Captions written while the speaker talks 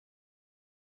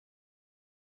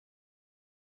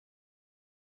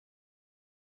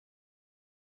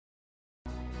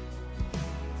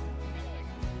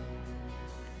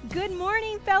Good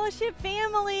morning, fellowship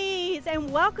families, and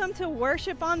welcome to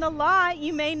Worship on the Lot.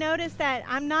 You may notice that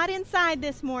I'm not inside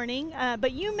this morning,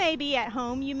 but you may be at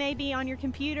home. You may be on your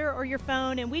computer or your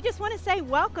phone, and we just want to say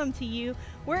welcome to you.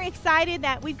 We're excited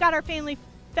that we've got our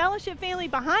fellowship family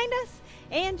behind us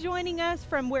and joining us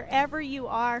from wherever you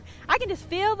are. I can just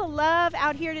feel the love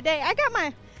out here today. I got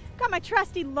my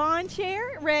trusty lawn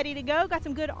chair ready to go. Got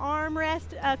some good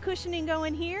armrest cushioning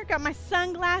going here. Got my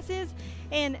sunglasses,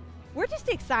 and we're just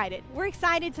excited. We're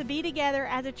excited to be together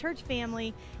as a church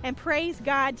family and praise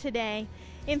God today.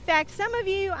 In fact, some of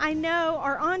you I know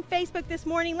are on Facebook this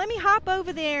morning. Let me hop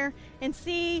over there and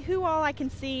see who all I can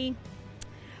see.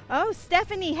 Oh,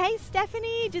 Stephanie. Hey,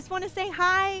 Stephanie. Just want to say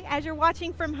hi as you're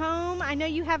watching from home. I know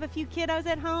you have a few kiddos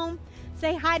at home.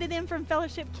 Say hi to them from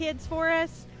Fellowship Kids for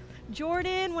us.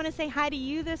 Jordan, want to say hi to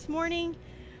you this morning.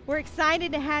 We're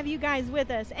excited to have you guys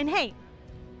with us. And hey,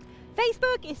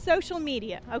 Facebook is social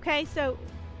media, okay? So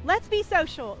let's be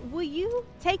social. Will you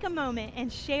take a moment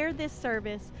and share this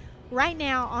service right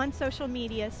now on social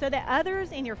media so that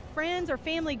others in your friends or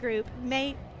family group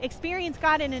may experience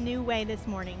God in a new way this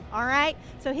morning, all right?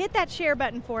 So hit that share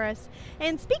button for us.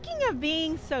 And speaking of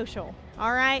being social,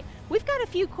 all right, we've got a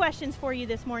few questions for you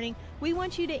this morning. We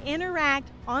want you to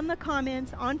interact on the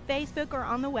comments on Facebook or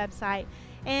on the website.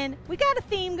 And we got a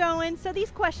theme going, so these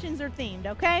questions are themed,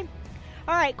 okay?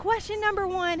 All right, question number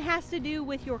one has to do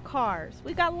with your cars.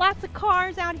 We've got lots of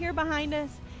cars out here behind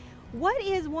us. What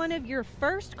is one of your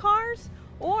first cars?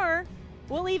 Or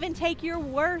we'll even take your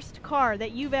worst car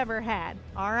that you've ever had,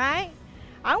 all right?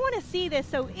 I want to see this,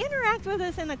 so interact with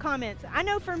us in the comments. I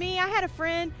know for me, I had a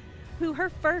friend who her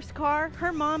first car,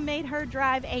 her mom made her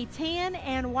drive a tan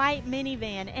and white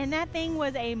minivan, and that thing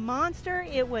was a monster.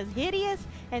 It was hideous,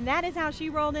 and that is how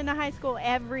she rolled into high school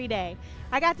every day.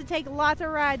 I got to take lots of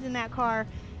rides in that car.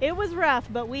 It was rough,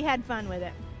 but we had fun with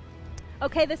it.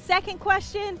 Okay, the second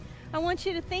question, I want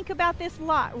you to think about this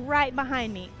lot right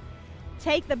behind me.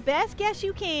 Take the best guess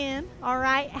you can, all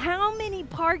right? How many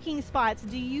parking spots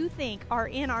do you think are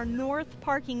in our north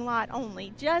parking lot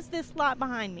only? Just this lot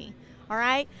behind me. All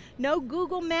right, no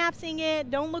Google Mapsing it.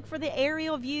 Don't look for the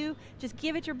aerial view. Just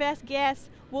give it your best guess.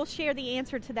 We'll share the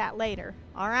answer to that later.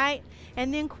 All right,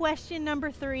 and then question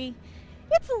number three.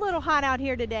 It's a little hot out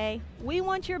here today. We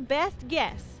want your best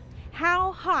guess.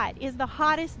 How hot is the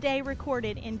hottest day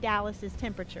recorded in Dallas's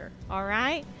temperature? All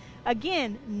right,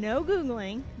 again, no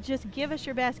Googling. Just give us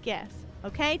your best guess.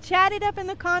 Okay, chat it up in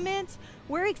the comments.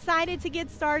 We're excited to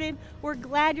get started. We're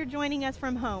glad you're joining us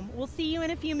from home. We'll see you in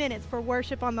a few minutes for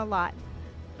Worship on the Lot.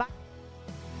 Bye.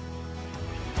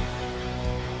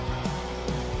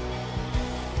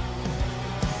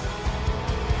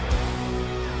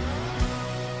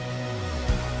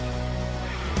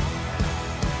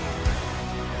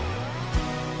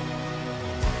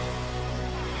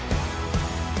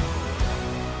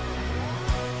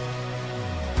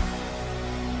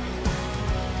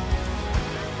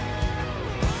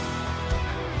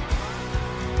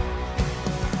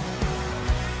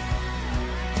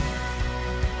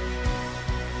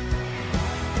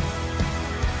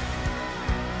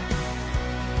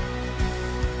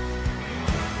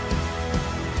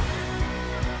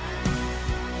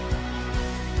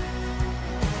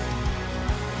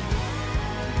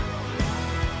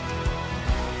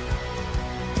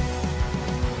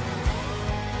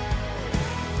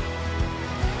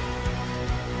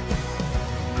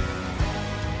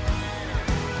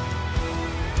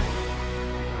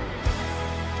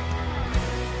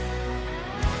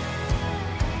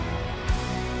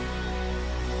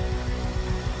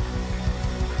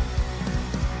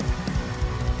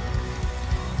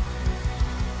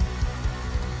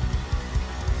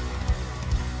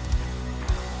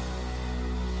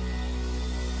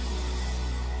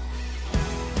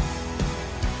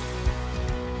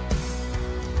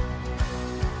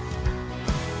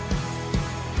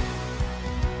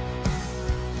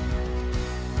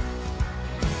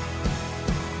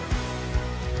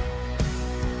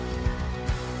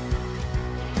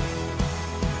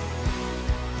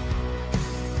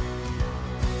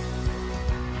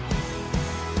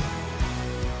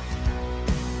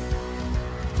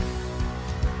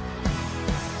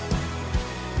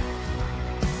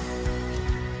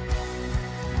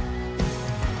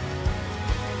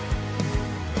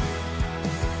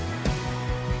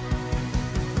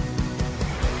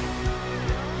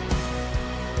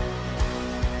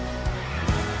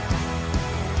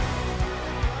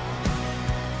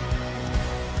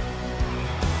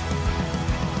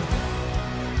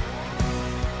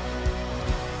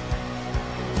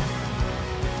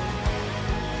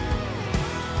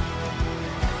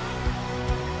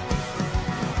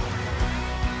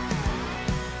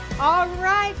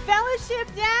 right, Fellowship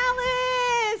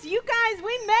Dallas. You guys,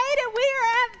 we made it. We are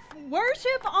at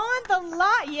Worship on the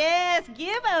Lot. Yes,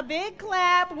 give a big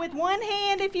clap with one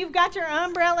hand if you've got your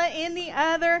umbrella in the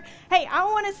other. Hey, I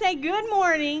want to say good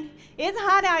morning. It's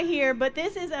hot out here, but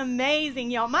this is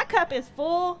amazing, y'all. My cup is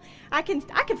full. I can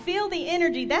feel the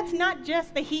energy. That's not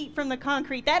just the heat from the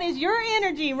concrete. That is your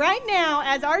energy right now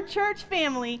as our church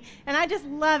family, and I just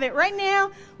love it. Right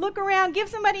now, look around, give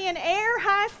somebody an air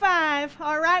high five.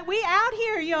 All right, we out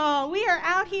here, y'all. We are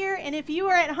out here, and if you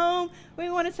are at home, we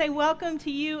want to say welcome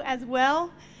to you as well.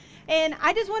 And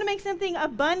I just want to make something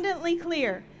abundantly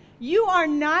clear. You are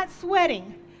not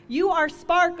sweating. You are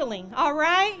sparkling, all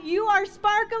right? You are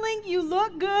sparkling. You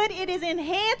look good. It is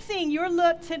enhancing your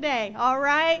look today, all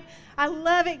right? I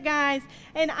love it, guys.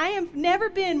 And I have never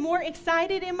been more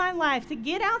excited in my life to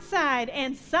get outside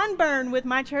and sunburn with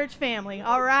my church family,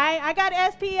 all right? I got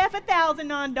SPF 1000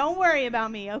 on. Don't worry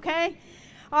about me, okay?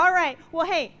 All right. Well,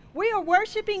 hey, we are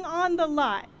worshiping on the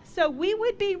lot. So we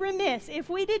would be remiss if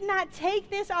we did not take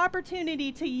this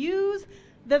opportunity to use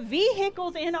the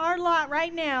vehicles in our lot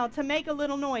right now to make a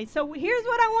little noise. So here's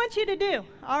what I want you to do,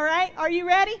 all right? Are you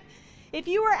ready? If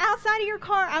you are outside of your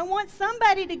car, I want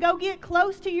somebody to go get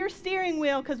close to your steering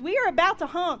wheel because we are about to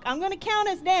honk. I'm going to count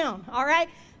us down, all right?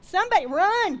 Somebody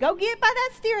run. Go get by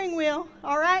that steering wheel,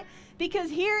 all right? Because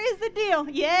here is the deal.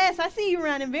 Yes, I see you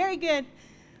running. Very good.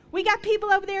 We got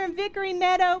people over there in Vickery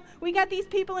Meadow. We got these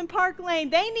people in Park Lane.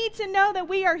 They need to know that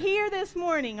we are here this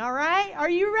morning, all right? Are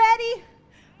you ready?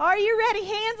 Are you ready?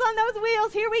 Hands on those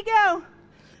wheels. Here we go.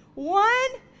 1,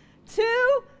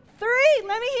 2, 3.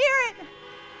 Let me hear it.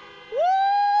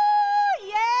 Woo!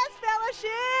 Yes,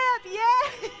 fellowship.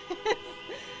 Yes.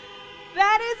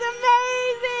 That is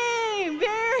amazing.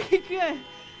 Very good.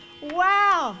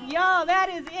 Wow. Y'all, that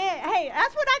is it. Hey,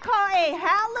 that's what I call a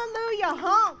hallelujah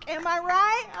honk. Am I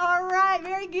right? All right.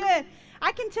 Very good.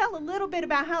 I can tell a little bit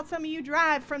about how some of you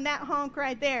drive from that honk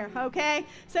right there, okay?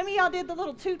 Some of y'all did the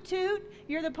little toot toot.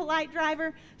 You're the polite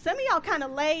driver. Some of y'all kind of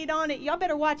laid on it. Y'all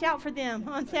better watch out for them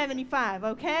on 75,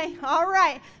 okay? All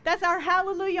right. That's our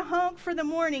hallelujah honk for the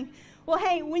morning. Well,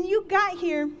 hey, when you got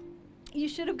here, you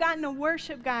should have gotten a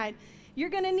worship guide. You're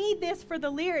going to need this for the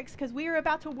lyrics because we are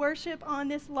about to worship on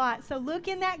this lot. So look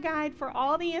in that guide for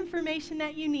all the information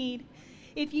that you need.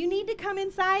 If you need to come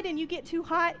inside and you get too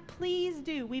hot, please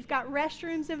do. We've got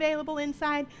restrooms available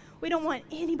inside. We don't want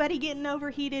anybody getting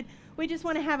overheated. We just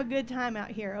want to have a good time out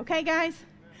here. Okay, guys?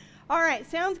 All right,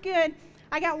 sounds good.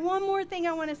 I got one more thing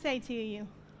I want to say to you,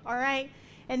 all right?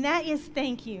 And that is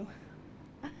thank you.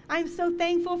 I'm so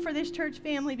thankful for this church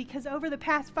family because over the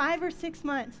past 5 or 6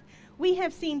 months, we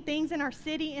have seen things in our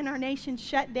city and our nation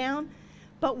shut down.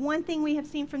 But one thing we have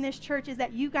seen from this church is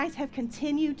that you guys have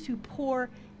continued to pour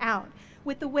out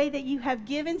with the way that you have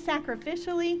given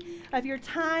sacrificially of your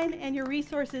time and your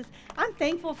resources. I'm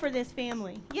thankful for this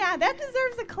family. Yeah, that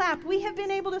deserves a clap. We have been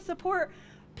able to support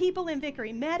people in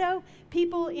Vickery Meadow,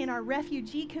 people in our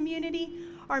refugee community,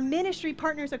 our ministry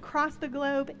partners across the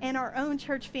globe, and our own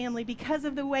church family because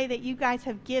of the way that you guys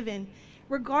have given,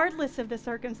 regardless of the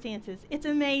circumstances. It's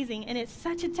amazing, and it's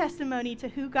such a testimony to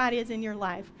who God is in your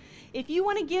life. If you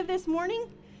want to give this morning,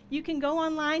 you can go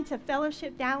online to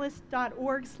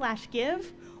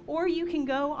fellowshipdallas.org/give, or you can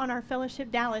go on our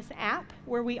Fellowship Dallas app,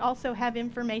 where we also have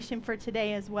information for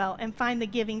today as well, and find the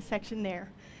giving section there.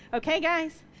 Okay,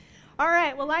 guys? All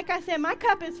right, well, like I said, my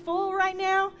cup is full right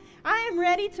now. I am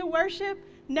ready to worship.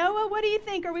 Noah, what do you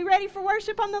think? Are we ready for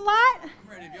worship on the lot? I'm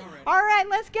ready if you're ready. All right,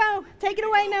 let's go. Take it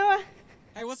away, Noah.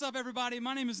 Hey, what's up, everybody?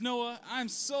 My name is Noah. I'm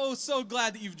so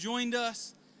glad that you've joined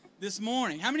us this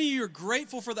morning. How many of you are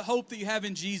grateful for the hope that you have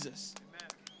in Jesus? Amen.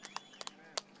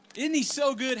 Isn't he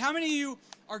so good? How many of you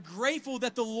are grateful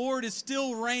that the Lord is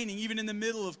still reigning even in the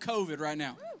middle of COVID right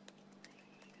now?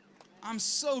 I'm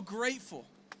so grateful.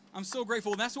 I'm so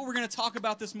grateful. And that's what we're going to talk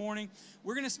about this morning.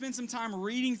 We're going to spend some time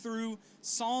reading through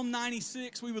Psalm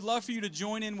 96. We would love for you to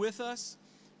join in with us.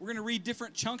 We're going to read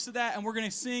different chunks of that, and we're going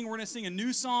to sing a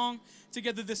new song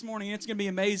together this morning, and it's going to be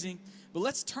amazing. But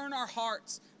let's turn our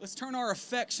hearts, let's turn our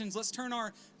affections, let's turn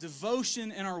our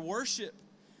devotion and our worship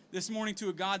this morning to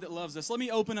a God that loves us. Let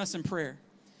me open us in prayer.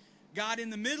 God,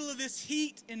 in the middle of this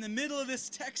heat, in the middle of this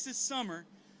Texas summer,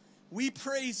 we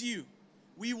praise you.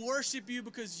 We worship you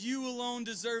because you alone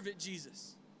deserve it,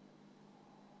 Jesus.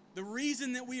 The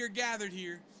reason that we are gathered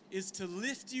here is to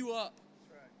lift you up.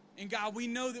 And God, we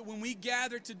know that when we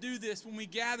gather to do this, when we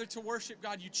gather to worship,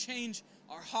 God, you change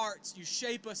our hearts, you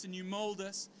shape us, and you mold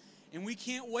us. And we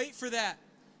can't wait for that.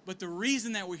 But the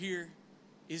reason that we're here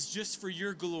is just for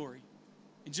your glory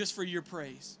and just for your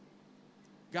praise.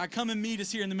 God, come and meet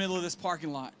us here in the middle of this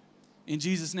parking lot. In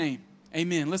Jesus' name,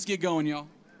 amen. Let's get going, y'all.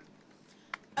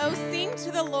 Oh, sing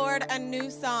to the Lord a new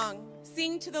song.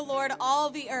 Sing to the Lord all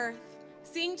the earth.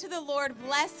 Sing to the Lord,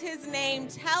 bless his name.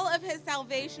 Tell of his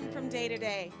salvation from day to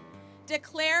day.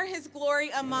 Declare his glory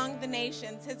among the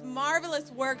nations, his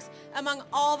marvelous works among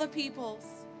all the peoples.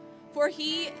 For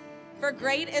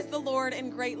great is the Lord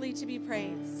and greatly to be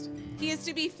praised. He is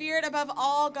to be feared above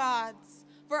all gods.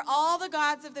 For all the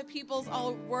gods of the peoples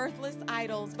are worthless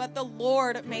idols, but the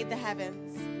Lord made the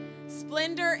heavens.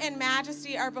 Splendor and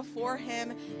majesty are before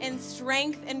him, and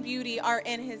strength and beauty are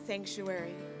in his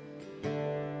sanctuary.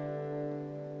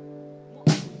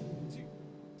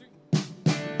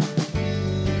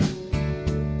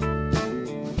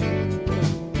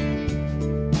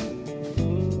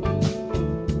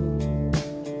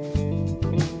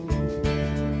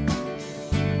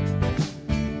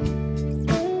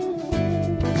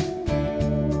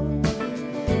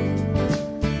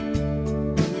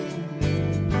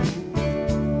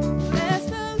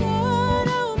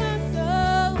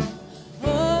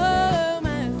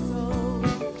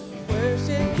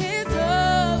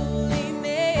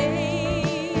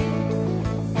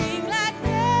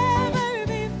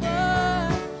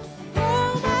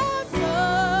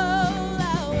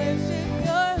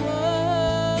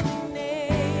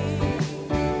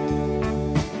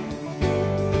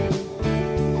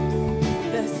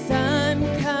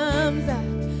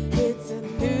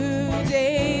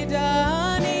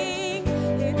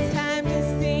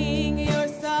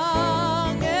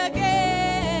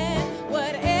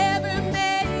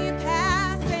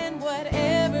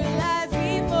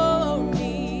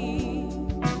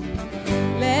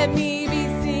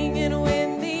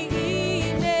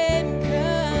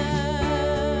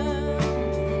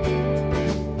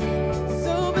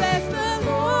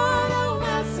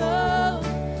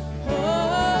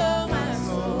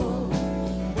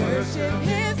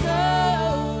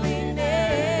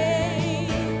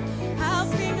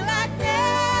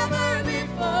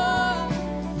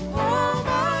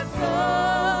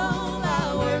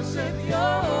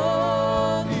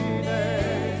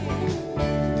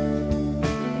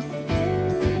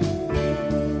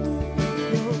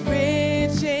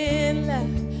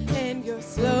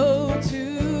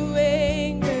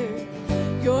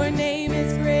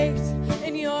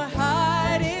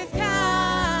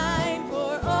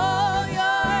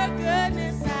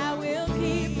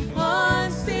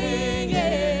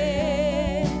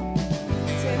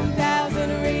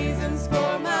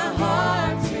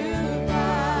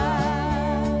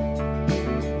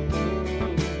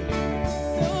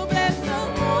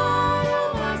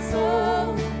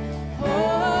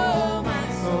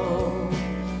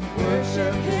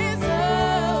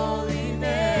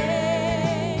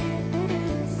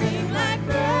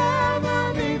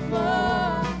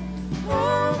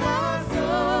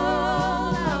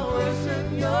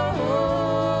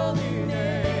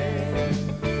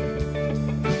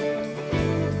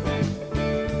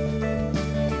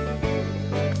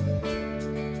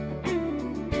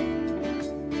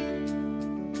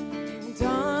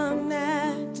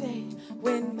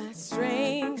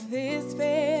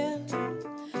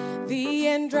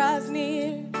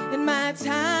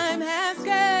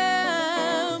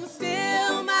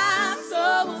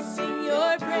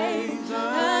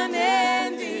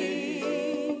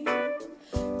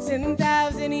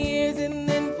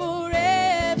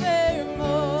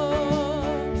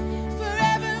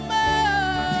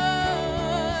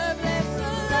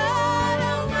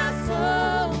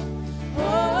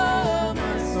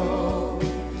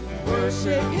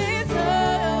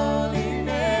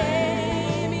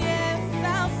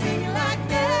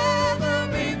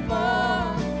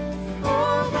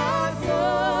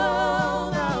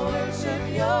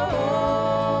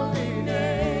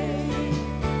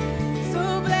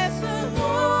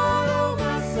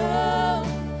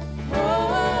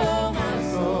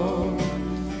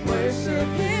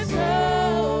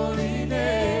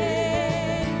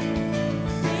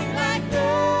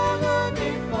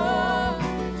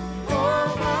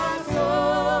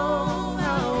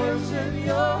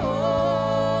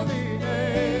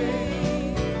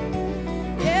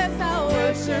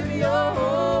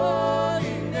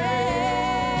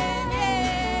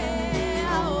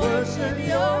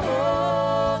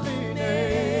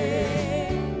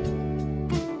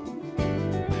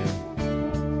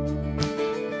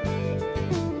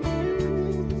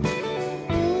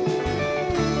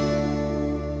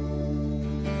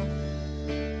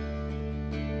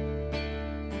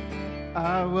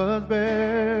 I was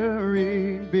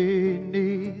buried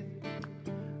beneath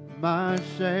my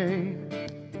shame.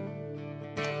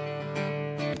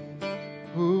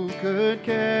 Who could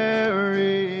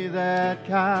carry that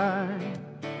kind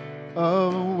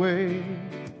of weight?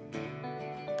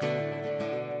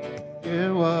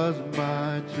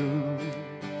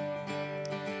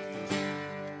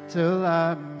 till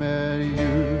I met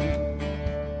you.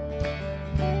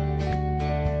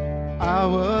 I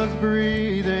was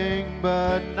breathing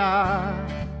but not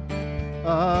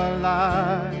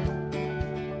alive.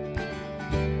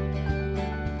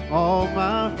 All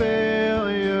my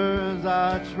failures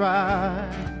I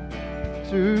tried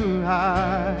to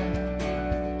hide.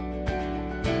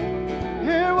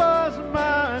 Here was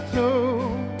my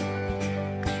tomb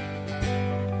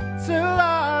till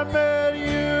I met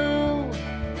you.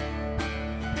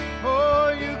 Oh,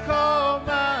 you called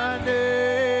my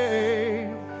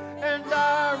name and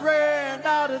I ran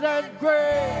out of that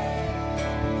grave,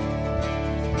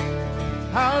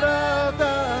 out of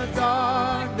the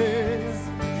darkness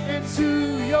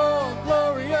into your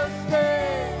glorious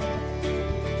day.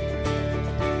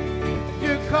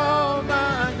 You called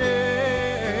my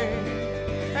name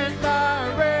and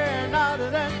I ran out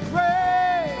of that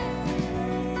grave,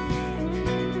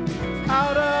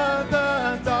 out of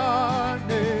the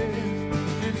darkness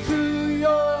into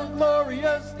your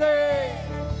glorious day.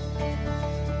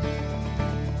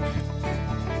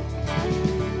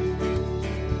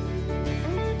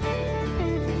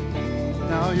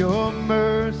 Now your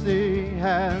mercy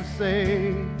has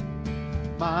saved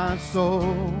my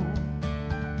soul.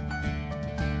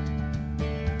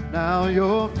 Now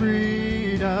your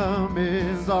freedom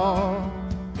is all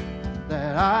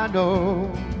that I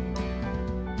know.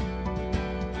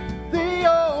 The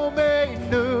old made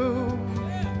new,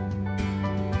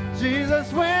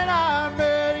 Jesus, when I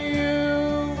met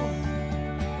you.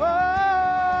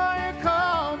 Oh, you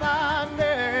called my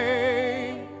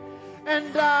name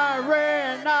and I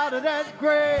ran out of that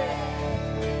grave,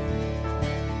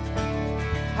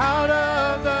 out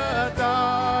of the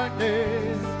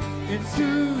darkness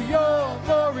into your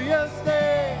glorious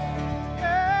day.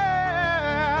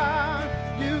 Yeah,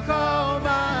 you called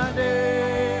my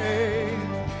name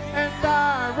and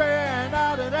I ran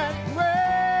out of that grave,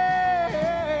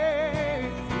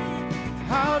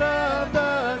 out of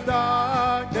the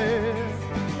darkness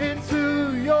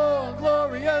into your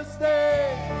glorious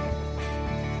day.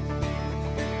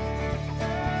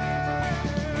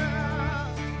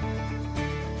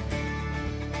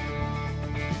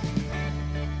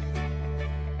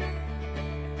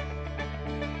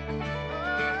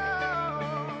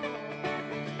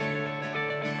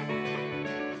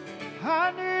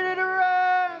 I needed a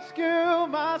rescue,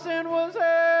 my sin was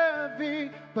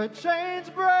heavy, but chains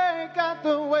break at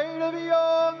the weight of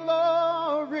your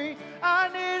glory. I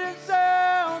needed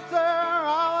shelter,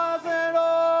 I was an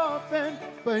orphan,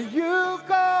 but you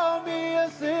called me a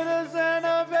citizen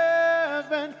of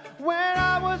heaven. When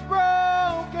I was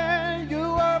broken,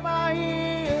 you were my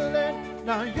healing.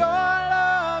 Now your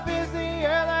love is the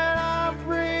air that I'm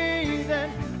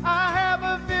breathing. I have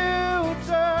a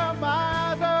future, my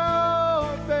eyes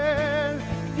are open.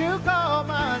 You called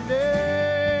my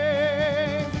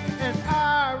name and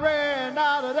I ran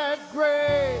out of that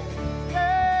grave,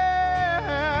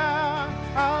 yeah,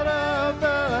 out of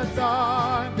the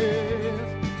darkness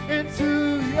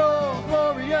into your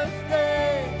glorious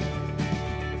day.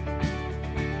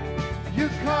 You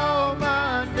called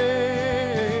my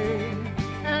name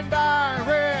and I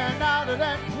ran out of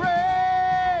that grave,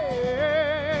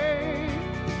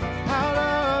 out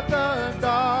of the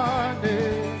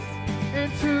darkness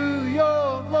into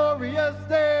your glorious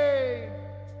day.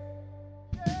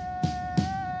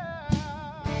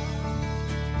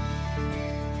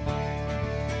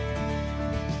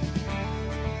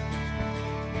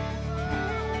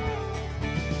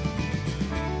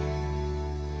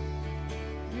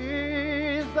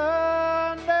 He's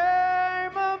the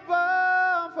name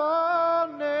above all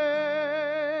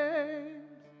names.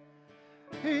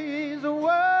 He's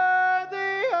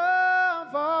worthy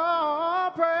of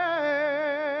all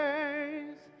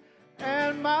praise.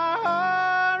 And my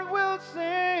heart will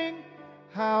sing,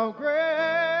 how great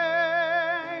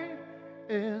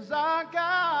is our God.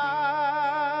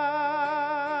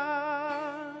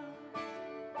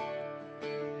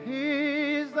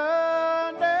 He's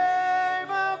the name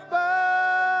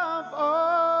above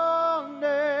all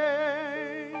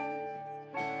names.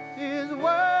 He's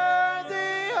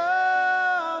worthy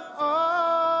of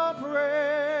all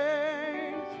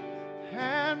praise.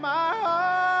 And my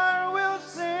heart will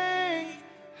sing,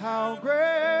 how great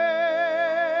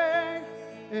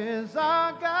is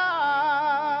our God.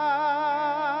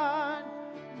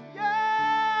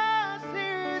 Yes,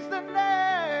 he's the name.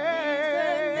 He's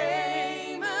the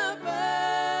name above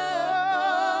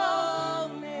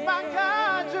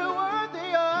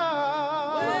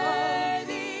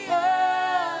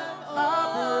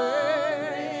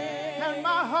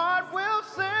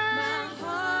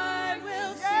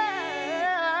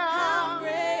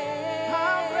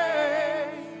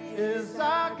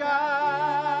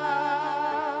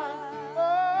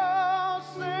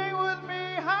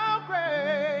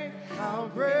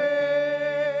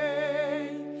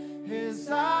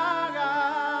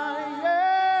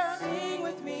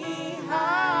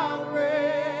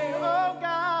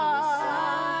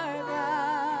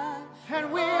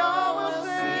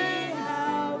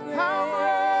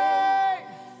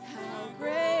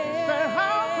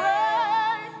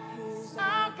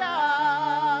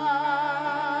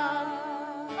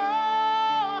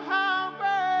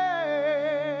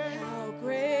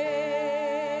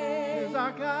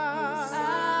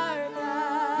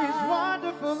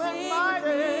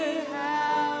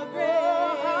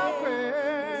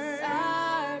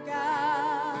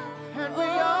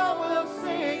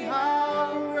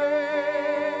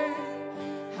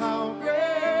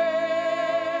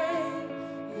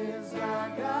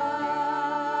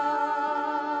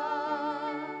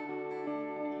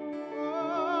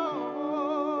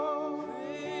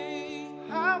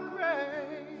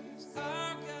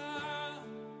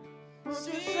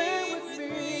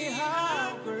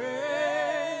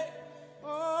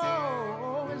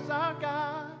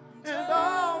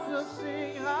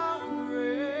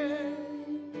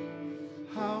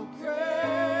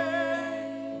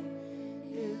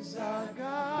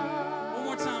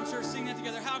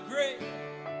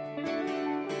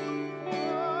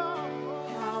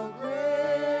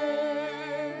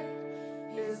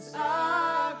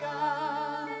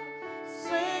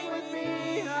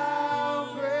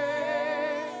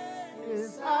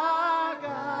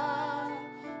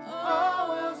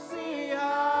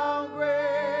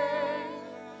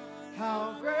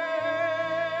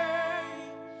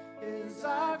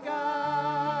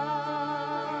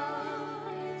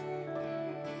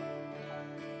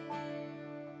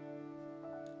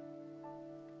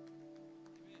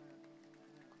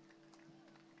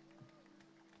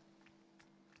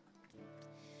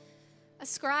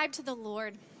Ascribe to the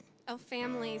Lord, O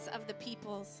families of the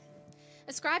peoples.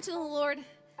 Ascribe to the Lord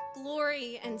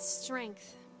glory and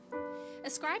strength.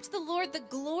 Ascribe to the Lord the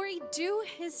glory due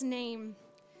his name.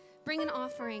 Bring an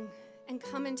offering and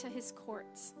come into his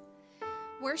courts.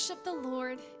 Worship the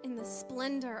Lord in the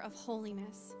splendor of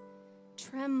holiness.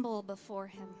 Tremble before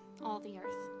him, all the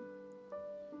earth.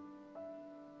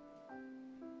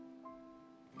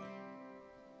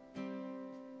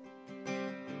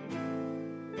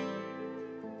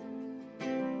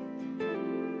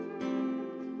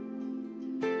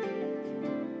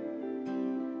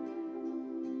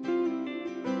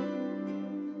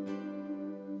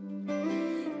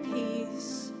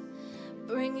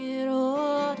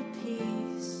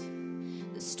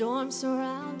 Storm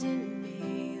surrounding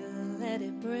me, let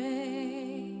it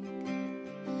break.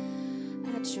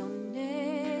 At your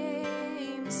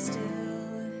name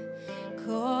still,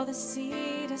 call the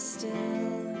sea to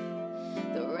still,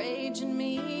 the rage in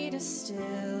me to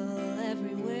still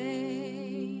every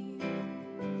wave.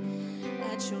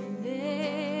 At your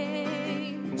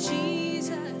name,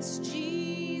 Jesus,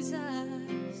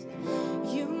 Jesus,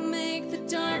 you make the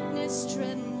darkness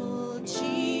tremble.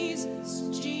 Jesus,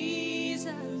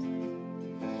 Jesus,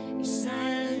 you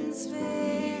silence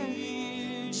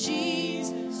fear.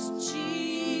 Jesus,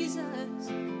 Jesus,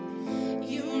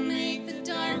 you make the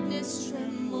darkness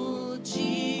tremble.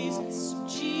 Jesus,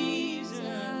 Jesus,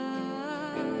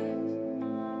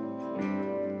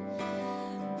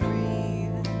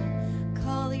 breathe,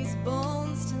 call these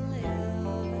bones to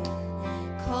live,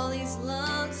 call these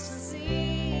lungs to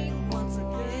sing once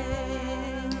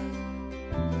again.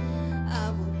 I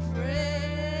will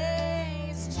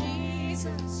praise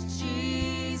Jesus,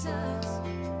 Jesus,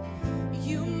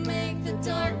 you make the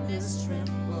darkness tremble.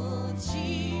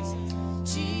 Jesus,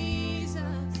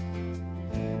 Jesus,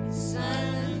 you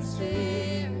silence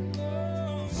fear.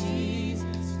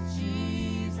 Jesus,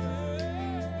 Jesus,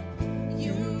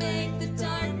 you make the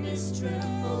darkness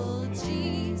tremble.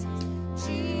 Jesus,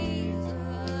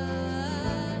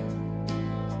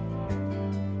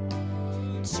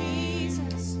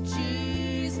 Jesus, Jesus,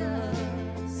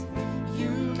 Jesus, you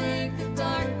make the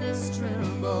darkness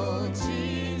tremble.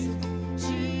 Jesus,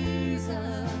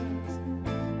 Jesus,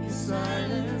 you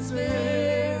silence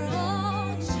fear.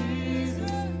 Oh,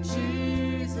 Jesus,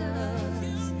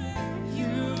 Jesus, you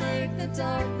make the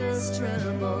darkness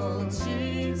tremble.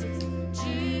 Jesus,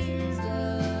 Jesus,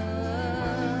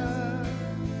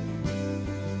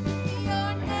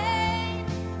 your name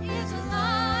is a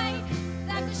light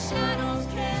that the shadows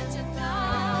can't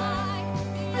deny.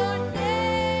 Your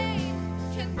name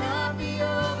cannot be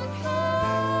overcome.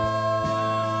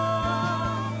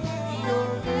 Your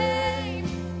name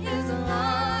is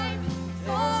alive,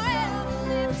 forever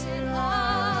lifted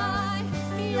high.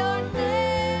 Your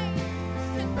name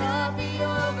cannot be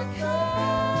overcome.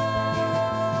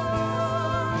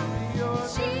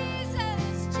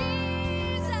 Jesus,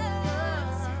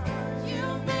 Jesus, you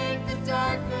make the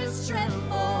darkness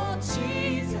tremble.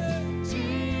 Jesus,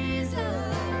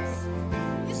 Jesus,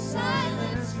 you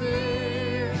silence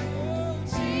fear.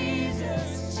 Jesus,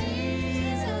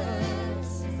 Jesus,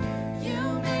 you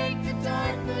make the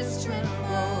darkness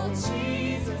tremble.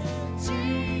 Jesus,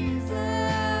 Jesus.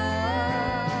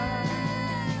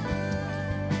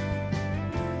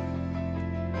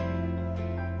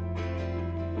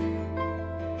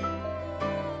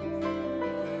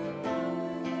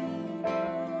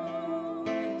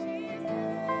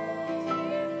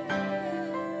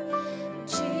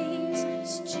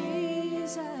 Jesus,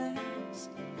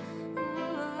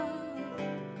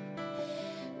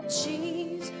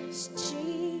 Jesus, Jesus,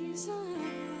 Jesus,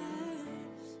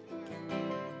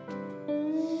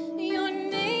 your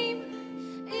name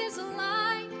is a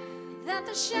light that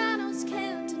the shadows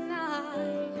can't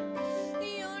deny.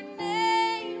 Your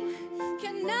name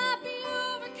cannot be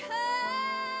overcome.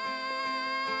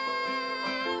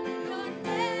 Your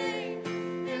name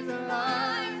is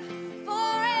alive,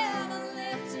 forever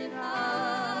lifted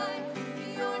high.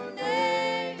 Your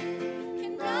name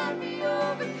cannot be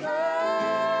overcome.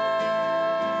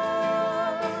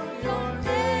 Your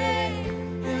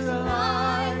name is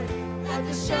alive that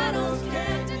the shadows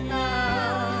can't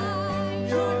deny.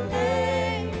 Your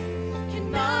name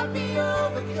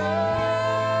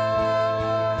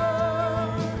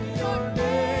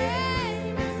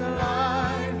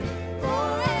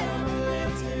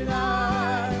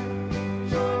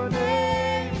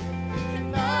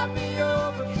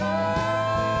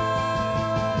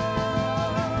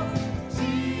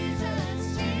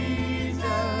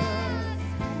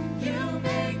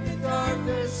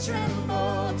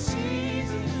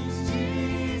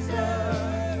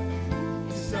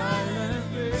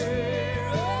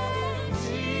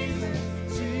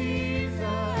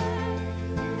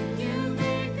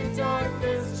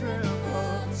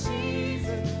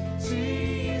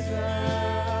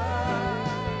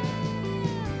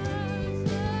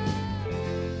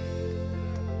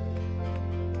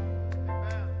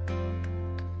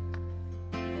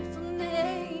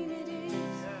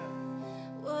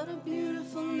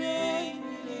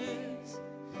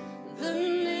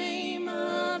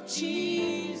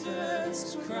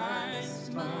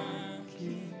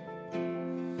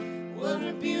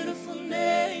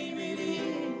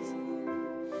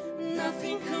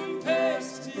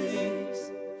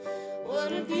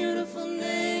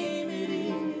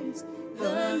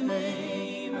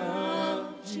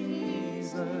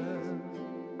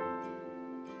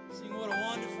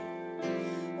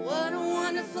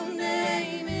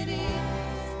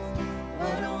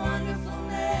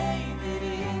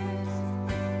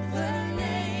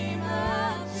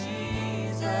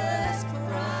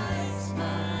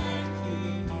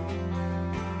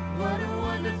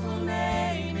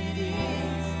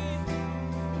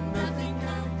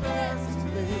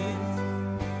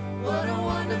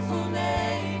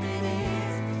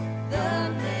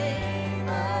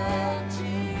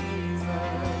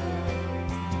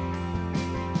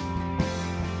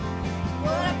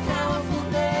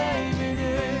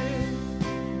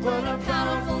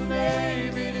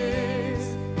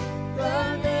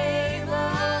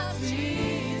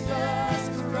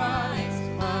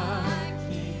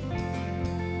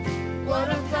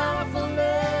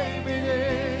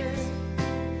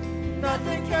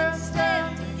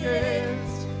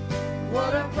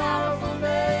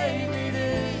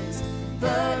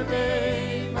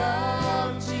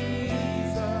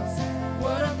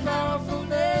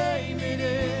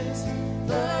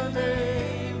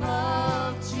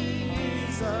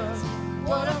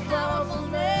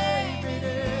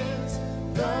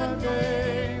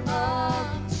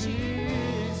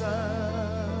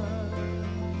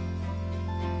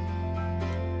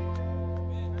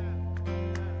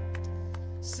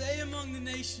Say among the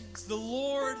nations, the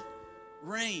Lord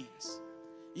reigns.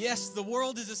 Yes, the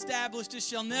world is established, it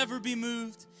shall never be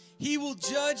moved. He will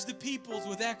judge the peoples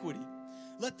with equity.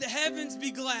 Let the heavens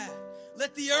be glad.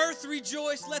 Let the earth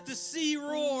rejoice. Let the sea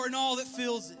roar and all that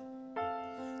fills it.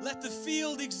 Let the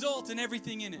field exult and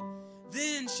everything in it.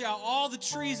 Then shall all the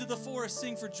trees of the forest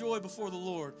sing for joy before the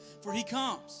Lord. For he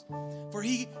comes. For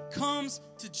he comes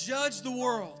to judge the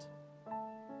world.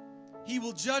 He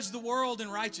will judge the world in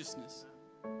righteousness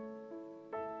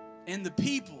and the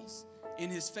peoples in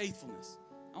his faithfulness.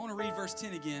 I want to read verse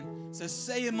 10 again. It says,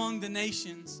 say among the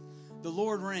nations, the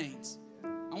Lord reigns.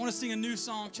 I want to sing a new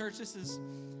song, church. This is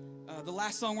the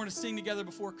last song we're going to sing together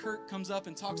before Kurt comes up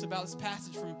and talks about this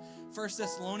passage from 1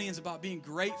 Thessalonians about being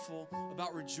grateful,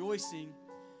 about rejoicing.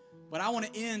 But I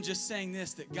want to end just saying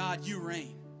this, that God, you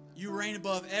reign. You reign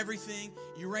above everything.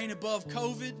 You reign above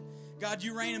COVID. God,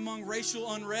 you reign among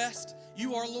racial unrest.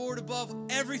 You are Lord above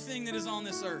everything that is on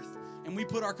this earth. And we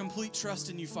put our complete trust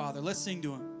in you, Father. Let's sing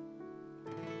to him.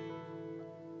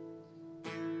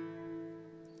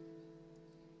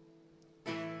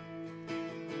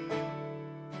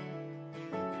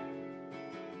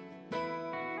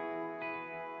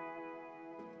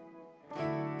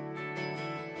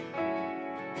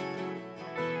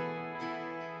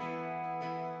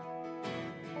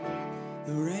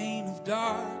 The reign of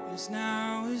darkness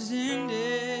now is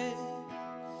ended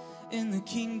in the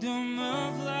kingdom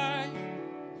of light,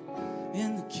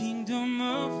 in the kingdom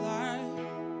of light.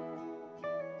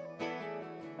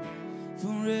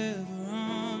 Forever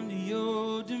under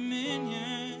your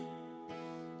dominion,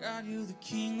 God, you're the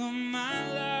king of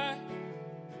my life.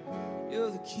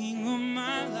 You're the king of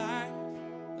my life.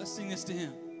 Let's sing this to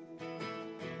him.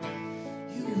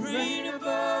 You reign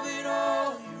above it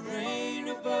all. You reign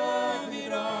above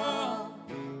it all.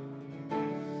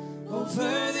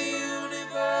 Over the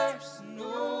universe and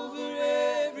over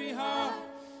every heart,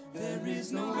 there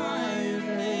is no higher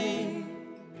name.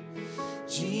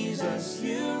 Jesus,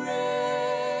 you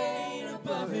reign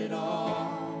above it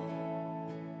all.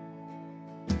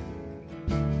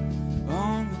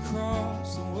 On the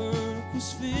cross, the work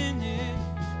was finished.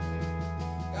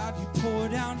 God, you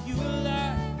poured out your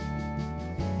life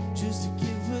just to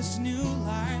give us new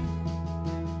life.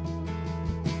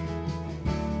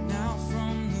 Now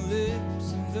from the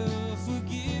lips of the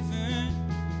forgiven,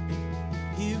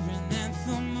 hear an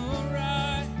anthem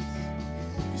arise.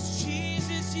 'Cause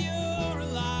Jesus, you're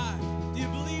alive. Do you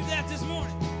believe that this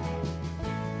morning?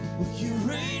 Well, you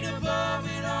reign above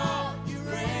it all. You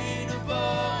reign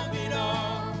above it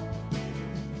all.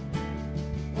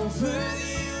 Over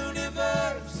the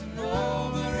universe and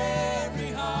over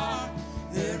every heart,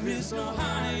 there is no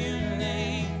higher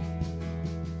name.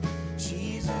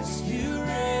 Jesus, you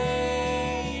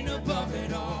reign above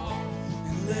it all.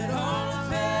 And let all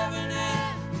of heaven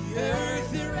and the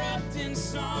earth erupt in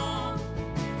song.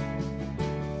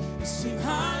 Sing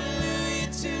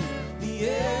hallelujah to the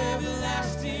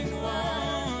everlasting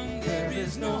one. There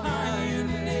is no higher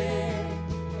name.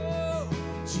 Oh,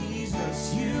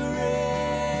 Jesus, you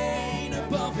reign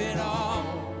above it all.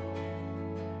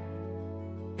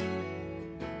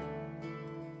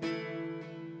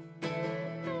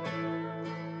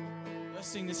 Let's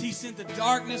sing this. He sent the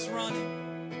darkness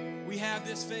running. We have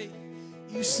this faith.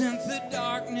 You sent the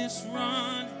darkness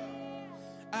running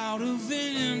out of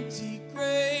an empty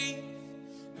grave.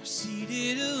 Now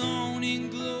seated alone in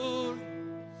glory,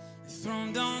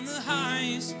 enthroned on the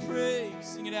highest praise.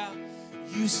 Sing it out.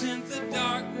 You sent the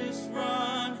darkness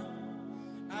running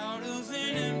out of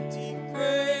an empty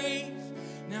grave.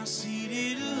 Now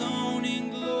seated alone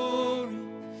in glory,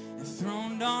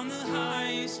 enthroned on the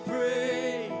highest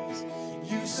praise.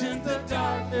 You sent the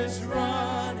darkness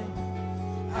running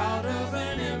out of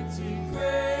an empty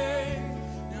grave.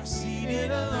 Now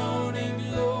seated alone in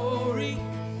glory,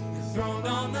 enthroned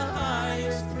on the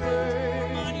highest praise.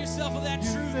 Remind yourself of that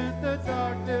truth. You sent the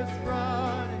darkness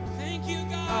running Thank you,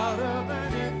 God. out of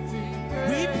an empty grave.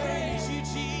 We praise you,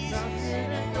 Jesus. Now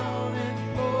seated alone in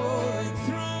glory,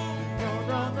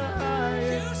 enthroned on the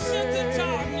highest You sent the praise.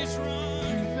 darkness You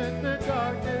running sent the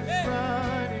darkness Hey.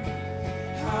 running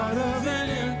out of an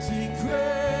empty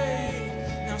grave.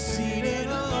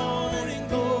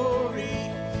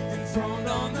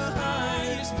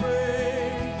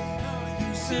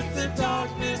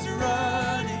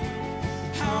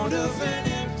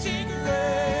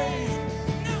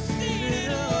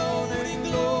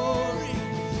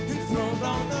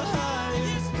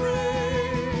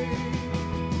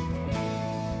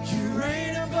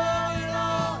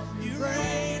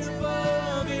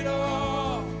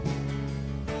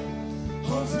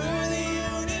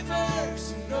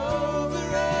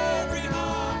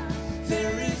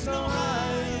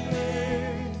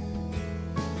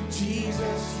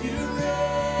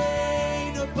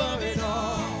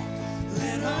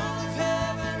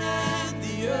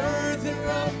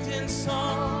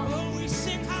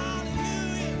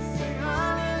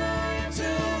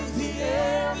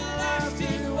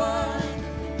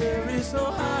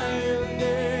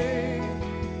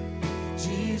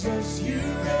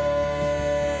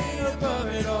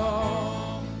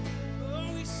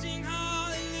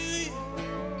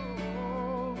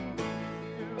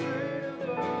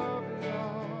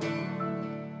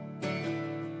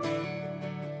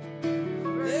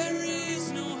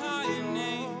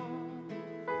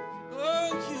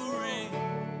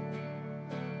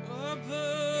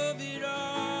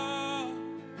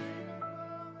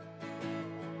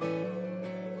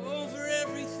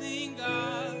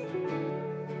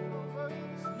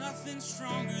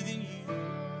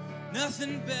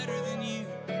 nothing better than you.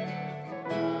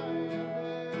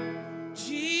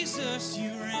 Jesus,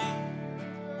 you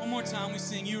reign. One more time we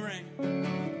sing, you reign.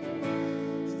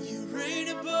 And you reign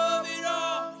above it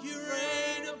all. You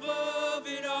reign above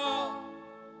it all.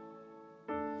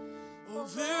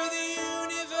 Over the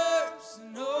universe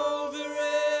and over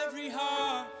every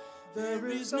heart, there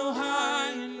is no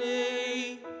higher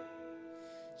name.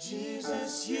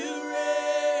 Jesus, you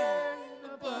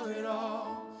reign above it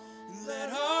all. And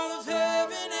let all of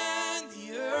heaven and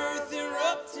the earth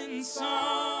erupt in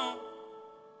song.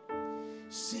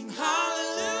 Sing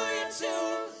hallelujah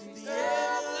to the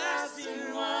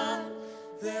everlasting one.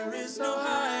 There is no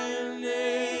higher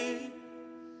name.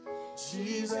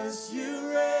 Jesus, you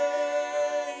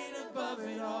reign above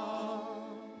it all.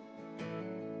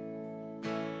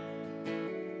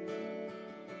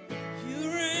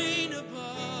 You reign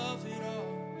above it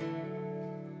all.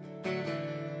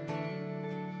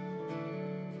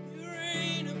 You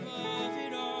reign above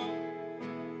it all.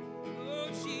 Oh,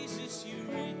 Jesus, you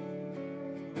reign.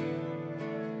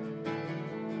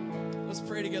 Let's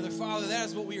pray together. Father, that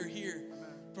is what we are here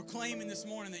proclaiming this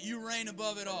morning, that you reign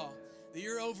above it all, that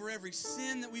you're over every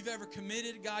sin that we've ever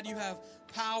committed. God, you have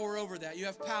power over that. You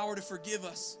have power to forgive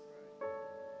us.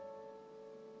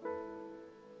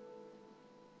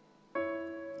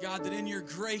 God, that in your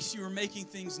grace you are making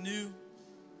things new.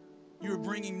 You are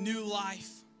bringing new life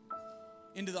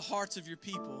into the hearts of your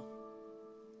people.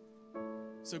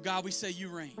 So God, we say you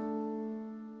reign.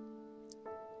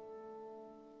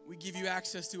 We give you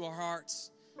access to our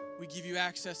hearts. We give you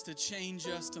access to change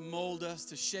us, to mold us,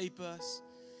 to shape us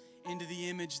into the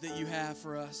image that you have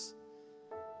for us.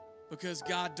 Because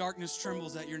God, darkness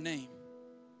trembles at your name.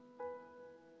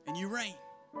 And you reign.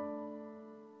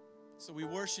 So we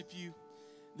worship you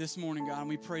this morning, God, and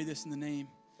we pray this in the name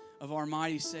of our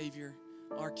mighty Savior,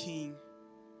 our King,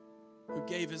 who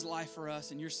gave his life for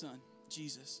us, and your Son,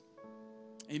 Jesus.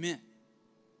 Amen.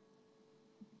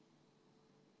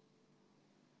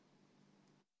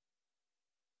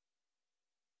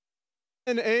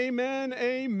 And amen,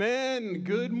 amen.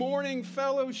 Good morning,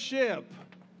 fellowship.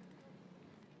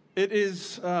 It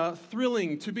is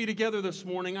thrilling to be together this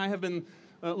morning. I have been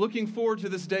looking forward to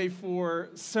this day for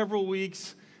several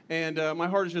weeks, and my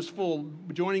heart is just full.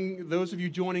 Those of you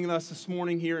joining us this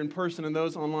morning here in person and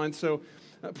those online. So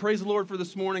praise the Lord for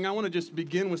this morning. I want to just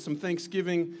begin with some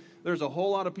thanksgiving. There's a whole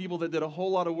lot of people that did a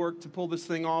whole lot of work to pull this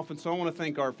thing off, and so I want to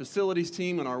thank our facilities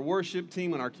team and our worship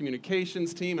team and our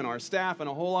communications team and our staff and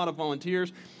a whole lot of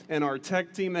volunteers and our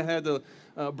tech team that had to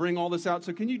bring all this out.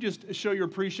 So can you just show your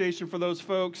appreciation for those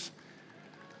folks?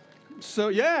 So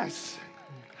yes,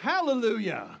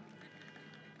 hallelujah.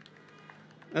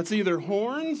 That's either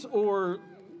horns or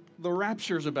the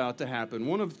rapture's about to happen.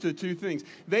 One of the two things.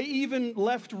 They even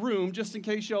left room, just in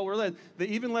case y'all were led, they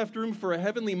even left room for a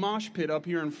heavenly mosh pit up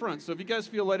here in front. So if you guys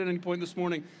feel led at any point this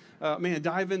morning,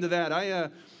 dive into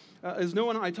that. As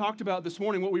Noah and I talked about this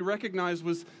morning, what we recognized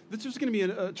was this was going to be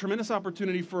a tremendous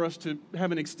opportunity for us to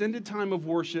have an extended time of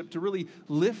worship, to really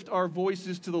lift our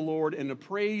voices to the Lord and to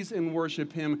praise and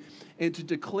worship Him and to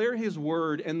declare His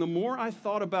word. And the more I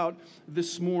thought about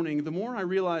this morning, the more I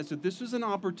realized that this is an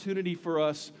opportunity for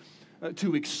us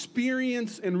to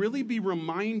experience and really be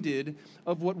reminded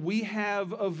of what we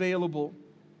have available.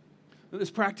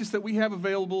 This practice that we have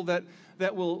available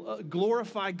that will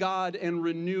glorify God and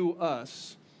renew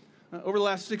us. Over the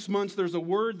last 6 months, there's a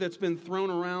word that's been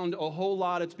thrown around a whole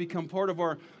lot. It's become part of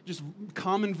our just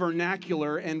common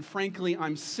vernacular, and frankly,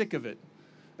 I'm sick of it.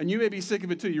 And you may be sick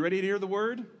of it too. You ready to hear the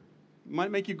word? It might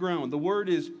make you groan. The word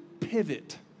is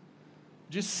pivot.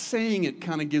 Just saying it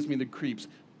kind of gives me the creeps.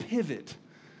 Pivot.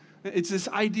 It's this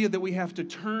idea that we have to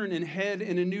turn and head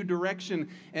in a new direction.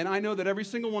 And I know that every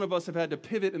single one of us have had to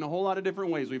pivot in a whole lot of different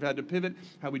ways. We've had to pivot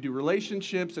how we do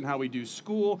relationships and how we do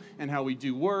school and how we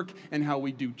do work and how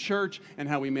we do church and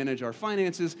how we manage our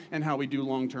finances and how we do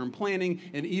long-term planning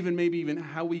and maybe even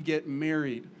how we get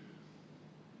married.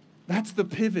 That's the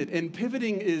pivot. And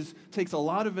pivoting takes a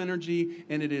lot of energy,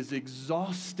 and it is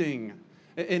exhausting.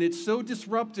 And it's so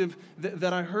disruptive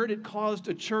that I heard it caused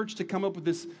a church to come up with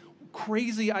this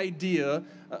crazy idea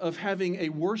of having a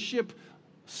worship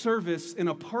service in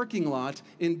a parking lot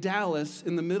in Dallas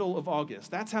in the middle of August.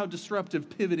 That's how disruptive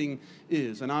pivoting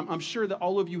is. And I'm sure that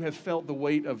all of you have felt the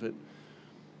weight of it.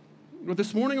 But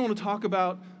this morning I want to talk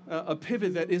about a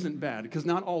pivot that isn't bad, because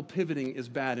not all pivoting is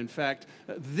bad. In fact,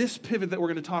 this pivot that we're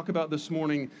going to talk about this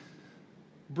morning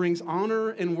brings honor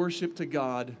and worship to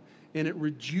God, and it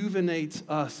rejuvenates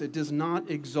us. It does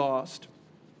not exhaust.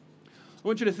 I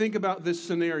want you to think about this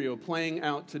scenario playing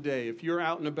out today. If you're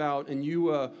out and about and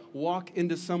you walk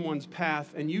into someone's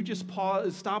path and you just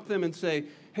pause, stop them and say,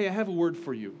 hey, I have a word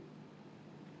for you.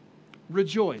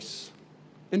 Rejoice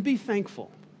and be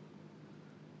thankful.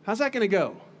 How's that going to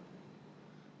go?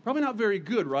 Probably not very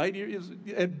good, right?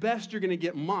 At best, you're going to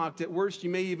get mocked. At worst, you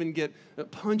may even get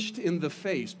punched in the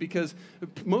face, because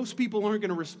most people aren't going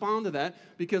to respond to that,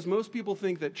 because most people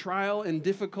think that trial and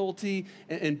difficulty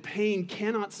and pain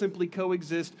cannot simply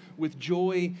coexist with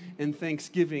joy and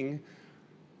thanksgiving.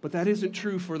 But that isn't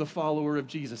true for the follower of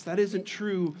Jesus. That isn't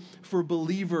true for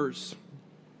believers.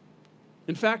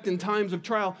 In fact, in times of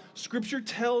trial, Scripture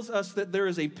tells us that there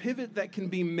is a pivot that can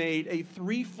be made, a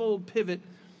threefold pivot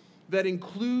that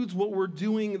includes what we're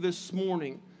doing this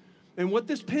morning. And what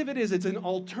this pivot is, it's an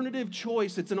alternative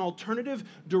choice. It's an alternative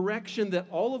direction that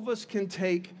all of us can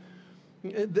take,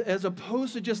 as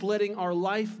opposed to just letting our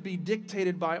life be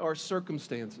dictated by our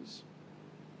circumstances.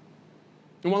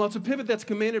 And while it's a pivot that's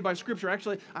commanded by Scripture,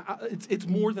 actually, it's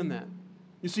more than that.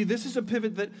 You see, this is a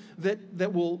pivot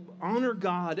that will honor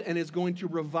God and is going to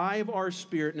revive our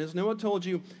spirit. And as Noah told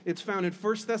you, it's found in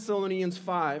 1 Thessalonians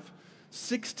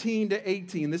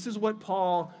 5:16-18. This is what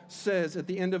Paul says at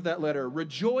the end of that letter.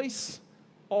 Rejoice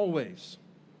always.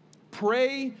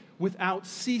 Pray without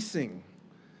ceasing.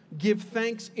 Give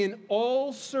thanks in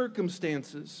all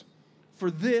circumstances,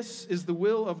 for this is the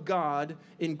will of God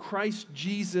in Christ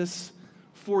Jesus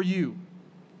for you.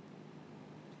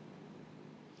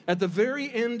 At the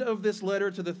very end of this letter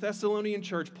to the Thessalonian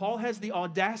church, Paul has the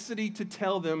audacity to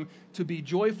tell them to be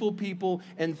joyful people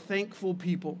and thankful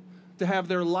people, to have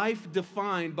their life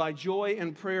defined by joy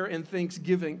and prayer and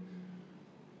thanksgiving.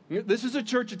 This is a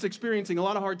church that's experiencing a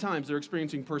lot of hard times. They're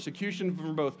experiencing persecution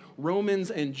from both Romans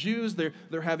and Jews.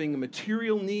 They're having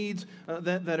material needs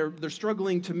that they're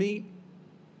struggling to meet.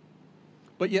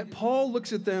 But yet Paul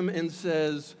looks at them and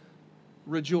says,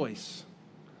 rejoice,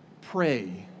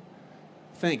 pray,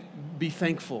 be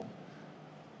thankful.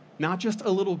 Not just a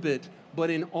little bit,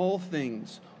 but in all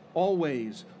things,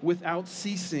 always, without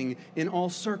ceasing, in all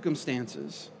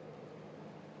circumstances.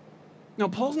 Now,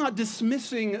 Paul's not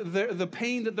dismissing the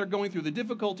pain that they're going through, the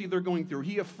difficulty they're going through.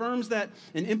 He affirms that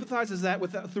and empathizes that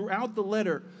throughout the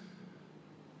letter.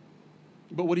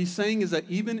 But what he's saying is that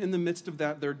even in the midst of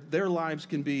that, their lives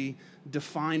can be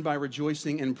defined by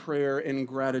rejoicing and prayer and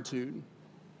gratitude.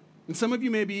 And some of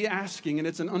you may be asking, and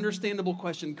it's an understandable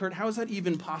question, Kurt, how is that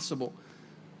even possible?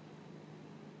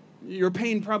 Your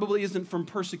pain probably isn't from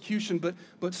persecution,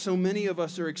 but so many of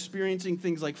us are experiencing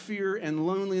things like fear and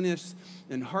loneliness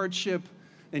and hardship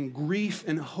and grief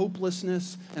and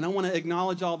hopelessness. And I want to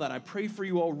acknowledge all that. I pray for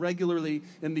you all regularly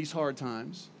in these hard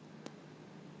times.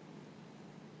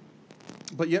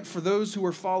 But yet for those who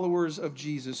are followers of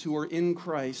Jesus, who are in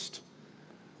Christ,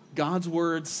 God's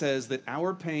word says that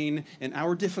our pain and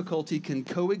our difficulty can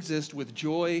coexist with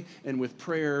joy and with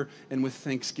prayer and with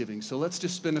thanksgiving. So let's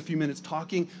just spend a few minutes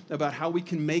talking about how we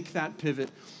can make that pivot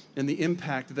and the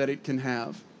impact that it can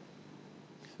have.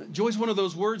 Joy is one of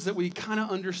those words that we kind of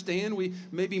understand. We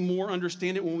maybe more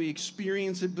understand it when we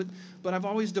experience it, but I've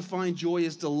always defined joy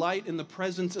as delight in the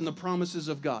presence and the promises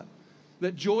of God.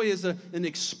 That joy is an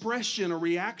expression, a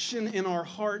reaction in our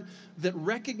heart that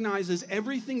recognizes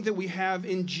everything that we have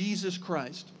in Jesus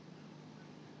Christ.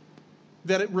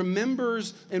 That it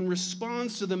remembers and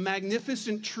responds to the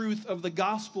magnificent truth of the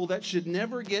gospel that should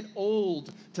never get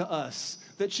old to us,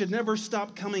 that should never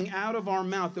stop coming out of our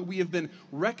mouth, that we have been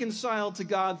reconciled to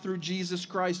God through Jesus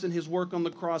Christ and his work on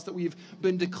the cross, that we've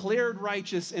been declared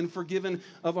righteous and forgiven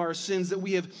of our sins, that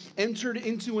we have entered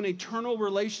into an eternal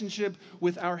relationship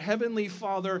with our heavenly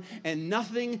Father, and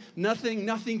nothing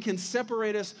can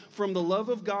separate us from the love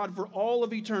of God for all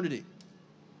of eternity.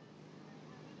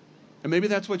 And maybe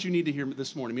that's what you need to hear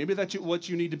this morning. Maybe that's what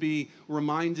you need to be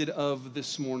reminded of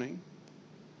this morning.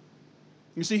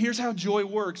 You see, here's how joy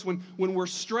works. When we're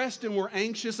stressed and we're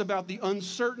anxious about the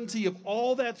uncertainty of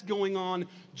all that's going on,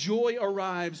 joy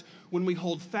arrives when we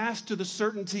hold fast to the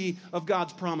certainty of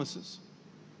God's promises.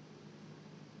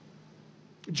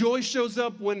 Joy shows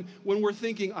up when we're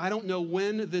thinking, I don't know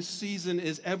when this season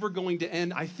is ever going to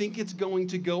end. I think it's going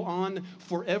to go on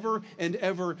forever and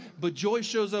ever. But joy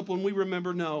shows up when we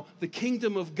remember, no, the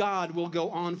kingdom of God will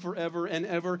go on forever and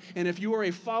ever. And if you are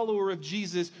a follower of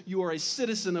Jesus, you are a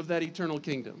citizen of that eternal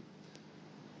kingdom.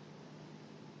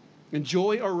 And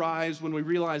joy arrives when we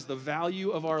realize the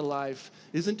value of our life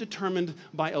isn't determined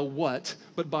by a what,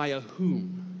 but by a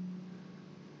whom.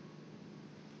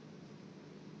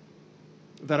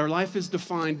 That our life is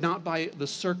defined not by the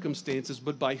circumstances,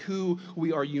 but by who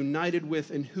we are united with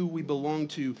and who we belong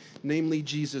to, namely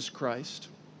Jesus Christ.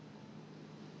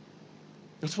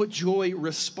 That's what joy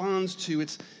responds to.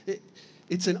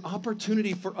 It's an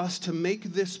opportunity for us to make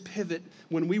this pivot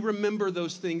when we remember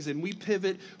those things and we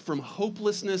pivot from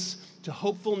hopelessness to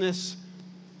hopefulness,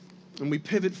 and we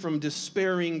pivot from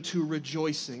despairing to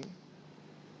rejoicing.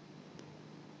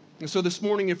 And so this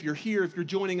morning, if you're here, if you're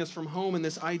joining us from home, and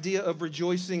this idea of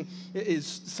rejoicing is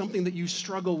something that you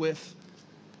struggle with,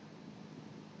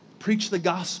 preach the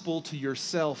gospel to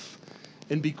yourself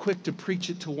and be quick to preach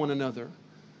it to one another,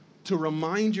 to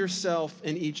remind yourself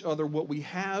and each other what we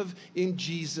have in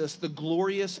Jesus, the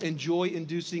glorious and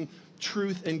joy-inducing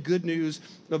truth and good news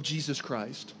of Jesus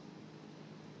Christ.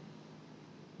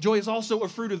 Joy is also a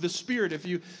fruit of the Spirit.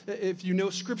 If you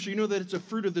know Scripture, you know that it's a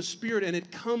fruit of the Spirit, and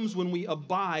it comes when we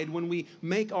abide, when we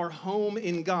make our home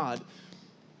in God.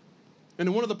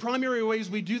 And one of the primary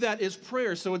ways we do that is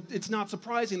prayer. So it's not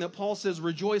surprising that Paul says,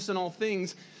 rejoice in all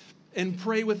things and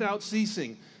pray without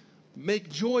ceasing. Make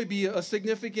joy be a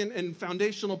significant and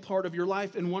foundational part of your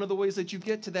life. And one of the ways that you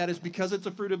get to that is because it's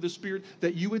a fruit of the Spirit,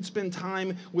 that you would spend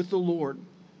time with the Lord.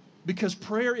 Because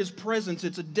prayer is presence.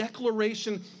 It's a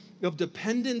declaration of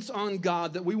dependence on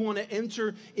God, that we want to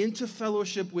enter into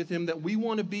fellowship with Him, that we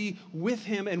want to be with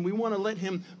Him, and we want to let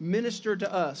Him minister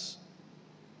to us.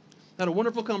 I had a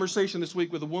wonderful conversation this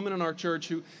week with a woman in our church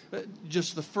who,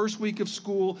 just the first week of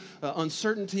school,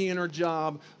 uncertainty in her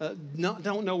job,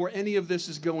 don't know where any of this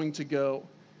is going to go.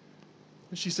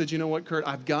 And she said, you know what, Kurt,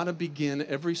 I've got to begin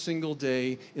every single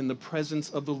day in the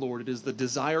presence of the Lord. It is the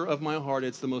desire of my heart.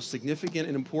 It's the most significant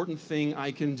and important thing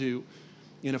I can do.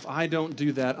 And if I don't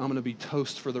do that, I'm going to be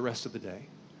toast for the rest of the day.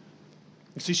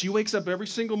 You see, she wakes up every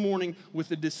single morning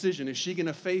with a decision. Is she going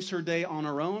to face her day on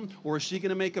her own, or is she going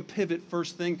to make a pivot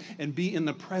first thing and be in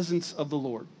the presence of the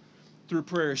Lord through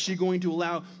prayer? Is she going to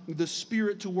allow the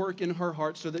Spirit to work in her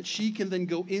heart so that she can then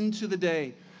go into the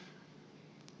day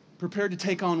prepared to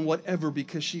take on whatever,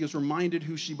 because she is reminded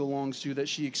who she belongs to, that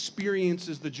she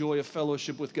experiences the joy of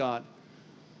fellowship with God,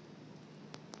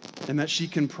 and that she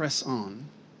can press on?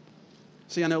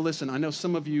 See, I know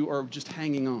some of you are just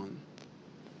hanging on.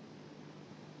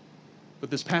 But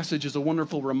this passage is a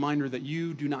wonderful reminder that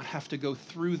you do not have to go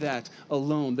through that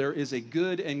alone. There is a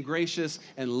good and gracious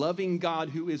and loving God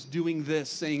who is doing this,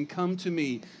 saying, come to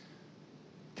me,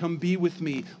 come be with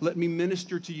me, let me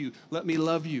minister to you, let me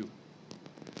love you.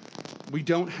 We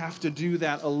don't have to do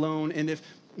that alone. And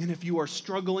if you are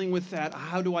struggling with that,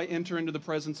 how do I enter into the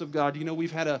presence of God? You know,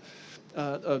 we've had a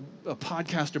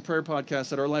podcast, a prayer podcast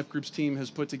that our life groups team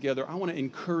has put together. I want to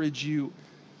encourage you,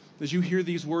 as you hear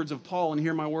these words of Paul and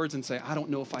hear my words and say, I don't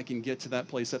know if I can get to that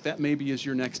place, that maybe is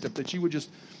your next step, that you would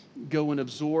just go and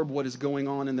absorb what is going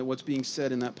on and what's being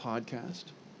said in that podcast.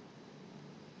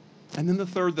 And then the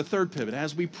third pivot,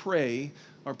 as we pray,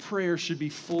 our prayer should be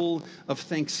full of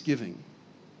thanksgiving.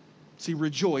 See,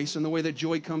 rejoice, and the way that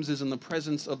joy comes is in the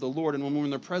presence of the Lord. And when we're in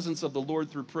the presence of the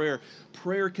Lord through prayer,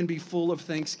 prayer can be full of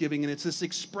thanksgiving. And it's this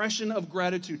expression of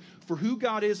gratitude for who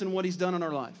God is and what He's done in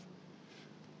our life.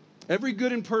 Every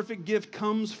good and perfect gift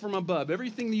comes from above.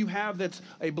 Everything that you have that's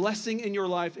a blessing in your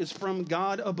life is from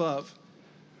God above.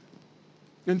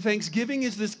 And thanksgiving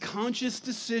is this conscious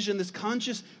decision, this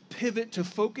conscious pivot to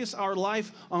focus our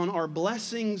life on our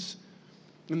blessings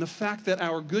and the fact that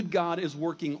our good God is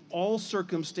working all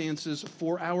circumstances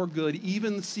for our good,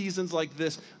 even seasons like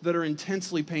this that are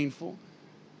intensely painful.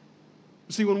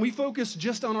 See, when we focus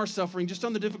just on our suffering, just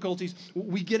on the difficulties,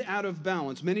 we get out of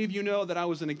balance. Many of you know that I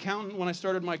was an accountant when I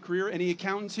started my career. Any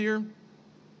accountants here?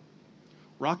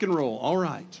 Rock and roll. All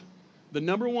right. The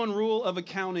number one rule of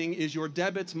accounting is your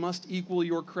debits must equal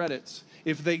your credits.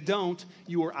 If they don't,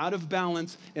 you are out of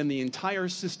balance and the entire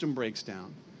system breaks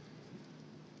down.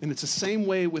 And it's the same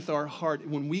way with our heart.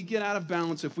 When we get out of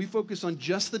balance, if we focus on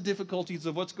just the difficulties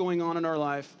of what's going on in our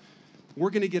life,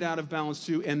 we're going to get out of balance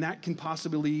too, and that can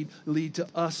possibly lead to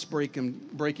us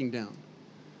breaking down.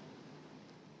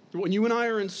 When you and I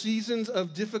are in seasons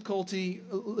of difficulty,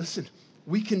 listen,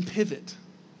 we can pivot.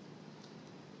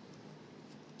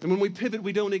 And when we pivot,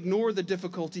 we don't ignore the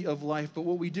difficulty of life, but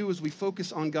what we do is we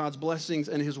focus on God's blessings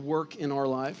and His work in our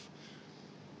life.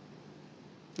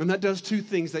 And that does two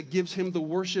things. That gives Him the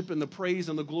worship and the praise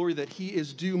and the glory that He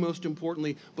is due, most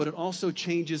importantly, but it also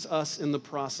changes us in the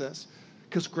process.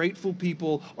 Because grateful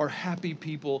people are happy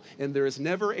people, and there is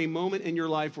never a moment in your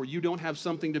life where you don't have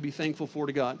something to be thankful for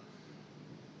to God.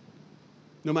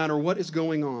 No matter what is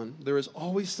going on, there is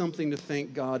always something to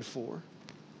thank God for.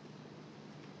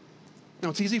 Now,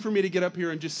 it's easy for me to get up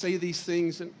here and just say these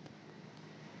things,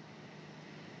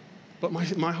 but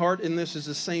my heart in this is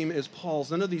the same as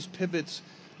Paul's. None of these pivots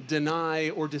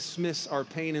deny or dismiss our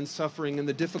pain and suffering and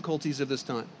the difficulties of this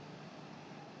time.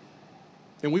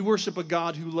 And we worship a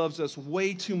God who loves us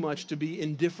way too much to be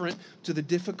indifferent to the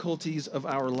difficulties of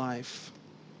our life.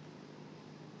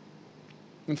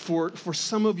 And for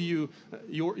some of you,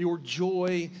 your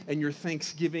joy and your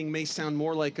thanksgiving may sound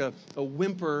more like a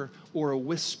whimper or a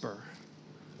whisper.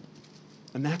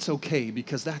 And that's okay,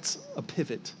 because that's a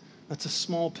pivot. That's a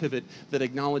small pivot that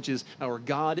acknowledges our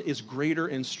God is greater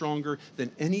and stronger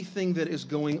than anything that is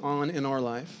going on in our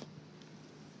life.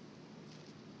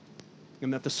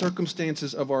 And that the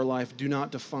circumstances of our life do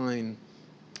not define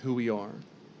who we are.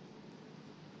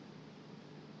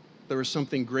 There is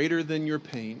something greater than your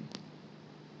pain.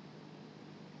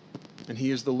 And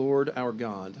He is the Lord our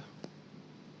God.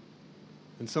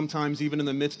 And sometimes, even in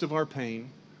the midst of our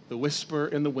pain, the whisper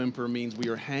and the whimper means we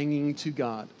are hanging to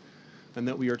God and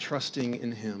that we are trusting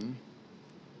in Him.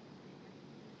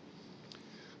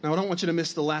 Now, I don't want you to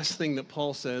miss the last thing that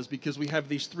Paul says, because we have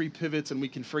these three pivots and we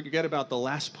can forget about the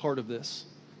last part of this.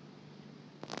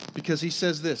 Because he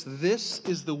says this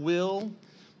is the will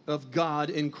of God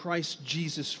in Christ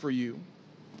Jesus for you.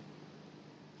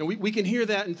 Now, we can hear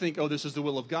that and think, oh, this is the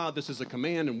will of God, this is a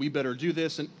command, and we better do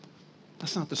this. And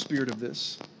that's not the spirit of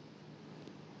this.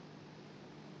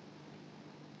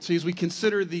 See, as we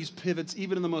consider these pivots,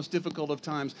 even in the most difficult of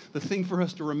times, the thing for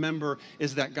us to remember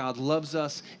is that God loves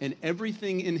us, and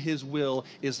everything in His will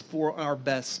is for our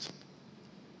best.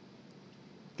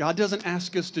 God doesn't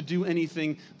ask us to do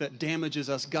anything that damages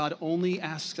us. God only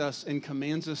asks us and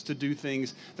commands us to do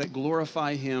things that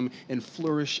glorify Him and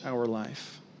flourish our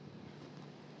life.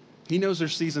 He knows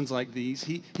there's seasons like these.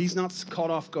 He's not caught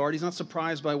off guard. He's not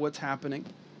surprised by what's happening.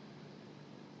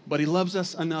 But He loves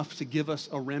us enough to give us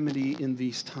a remedy in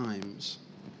these times.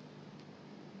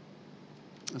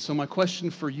 And so my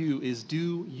question for you is,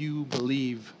 do you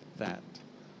believe that?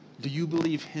 Do you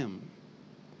believe Him?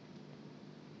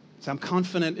 So I'm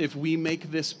confident if we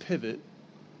make this pivot,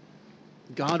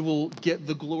 God will get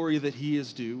the glory that He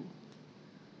is due.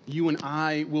 You and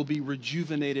I will be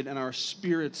rejuvenated and our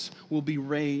spirits will be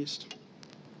raised.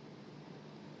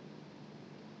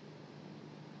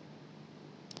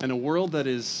 In a world that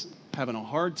is having a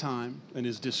hard time and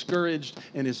is discouraged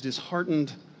and is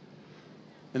disheartened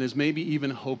and is maybe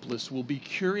even hopeless, will be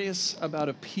curious about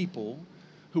a people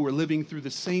who are living through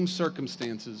the same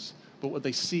circumstances, but what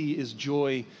they see is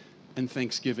joy and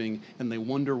thanksgiving, and they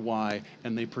wonder why,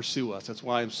 and they pursue us. That's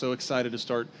why I'm so excited to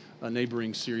start a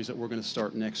neighboring series that we're going to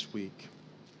start next week.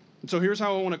 And so here's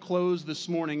how I want to close this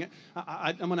morning.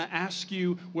 I'm going to ask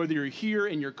you, whether you're here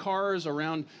in your cars,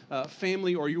 around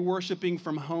family, or you're worshiping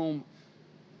from home,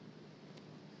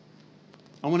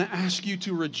 I want to ask you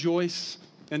to rejoice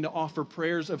and to offer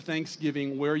prayers of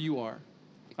thanksgiving where you are.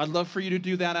 I'd love for you to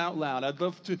do that out loud. I'd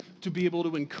love to be able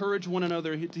to encourage one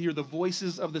another, to hear the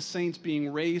voices of the saints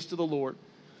being raised to the Lord.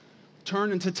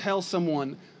 Turn and to tell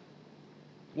someone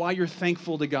why you're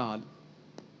thankful to God.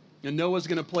 And Noah's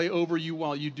going to play over you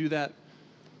while you do that.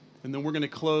 And then we're going to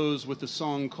close with a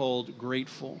song called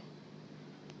Grateful,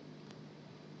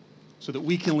 so that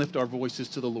we can lift our voices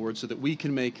to the Lord, so that we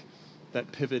can make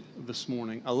that pivot this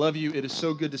morning. I love you. It is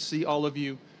so good to see all of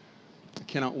you. I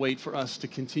cannot wait for us to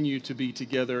continue to be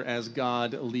together as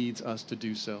God leads us to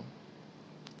do so.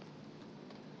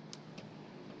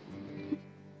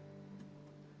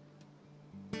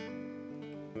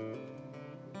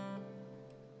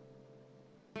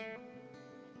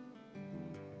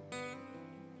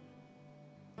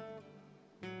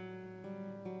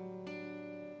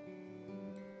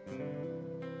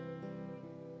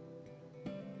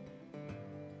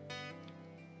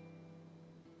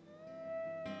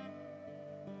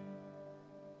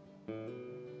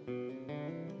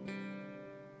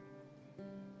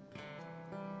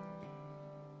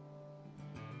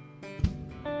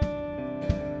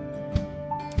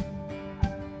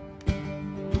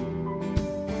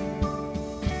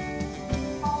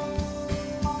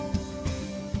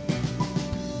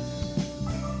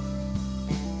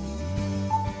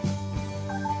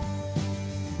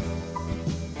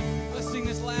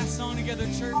 Together,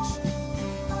 church.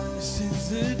 This is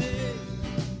the day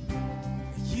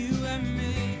you and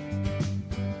me.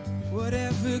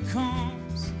 Whatever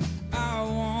comes, I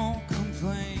won't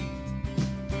complain.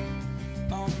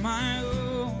 On my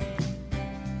own,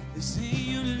 this ain't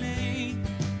your lane.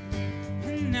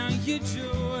 And now your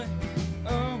joy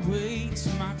awaits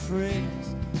my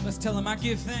praise. Let's tell Him I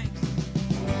give thanks.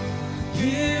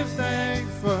 Give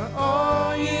thanks for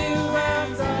all you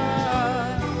have done.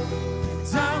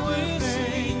 I will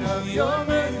sing of your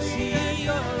mercy and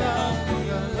your love.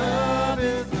 Your love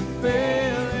is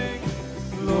unfailing.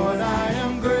 Lord, I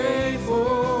am grateful.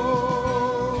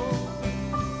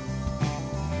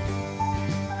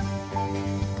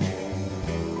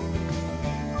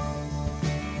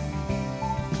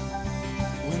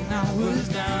 When I was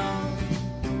down,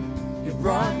 you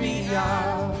brought me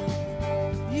out.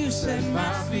 set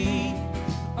my feet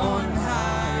on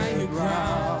higher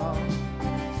ground.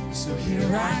 So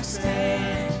here I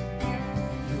stand,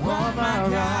 you are my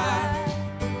God,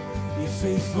 your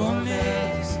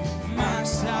faithfulness, my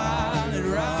solid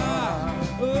rock.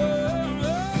 Oh,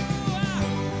 I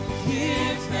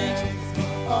give thanks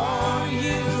for all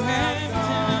you have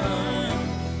done.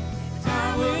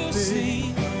 I will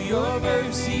sing of your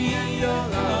mercy and your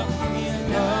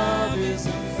love is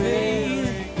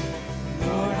unfailing.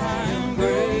 Lord, I am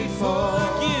grateful.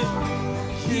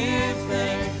 Give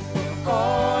thanks for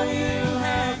all you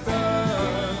have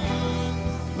done.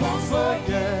 Won't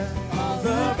forget all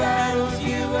the battles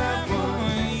you have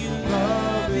won. Your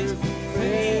love is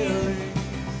unfailing.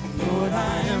 Lord,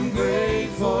 I am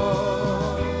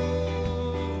grateful.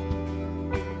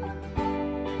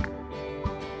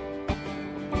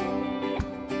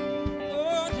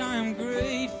 Lord, I am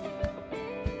grateful.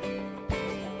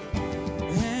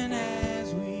 And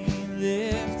as we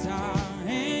lift our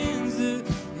hands, the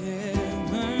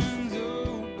heavens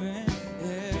open.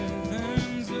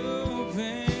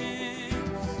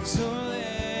 So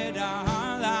let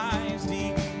our lives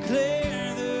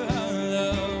declare the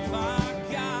love our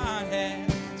God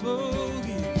has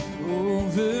spoken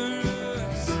over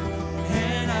us.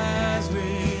 And as we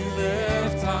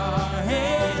lift our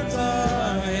hands, the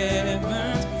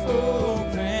heavens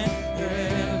open.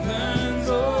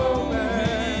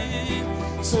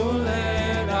 So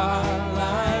let our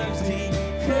lives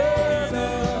declare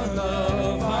the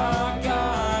love our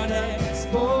God has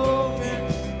spoken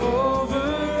over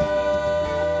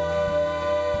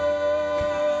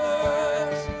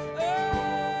us.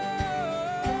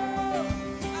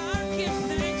 I give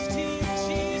thanks to you,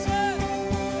 Jesus.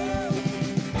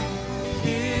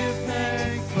 Give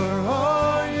thanks for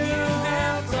all you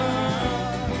have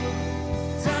done.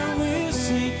 I will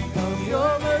sing of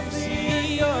your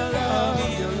mercy, your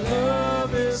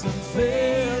love is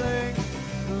unfailing.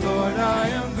 Lord, I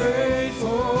am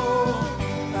grateful.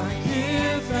 I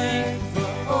give thanks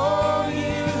for all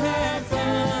you have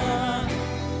done.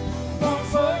 Don't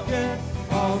forget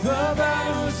all the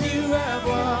battles you have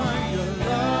won. Your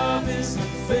love is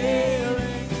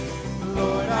unfailing.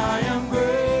 Lord, I am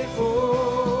grateful.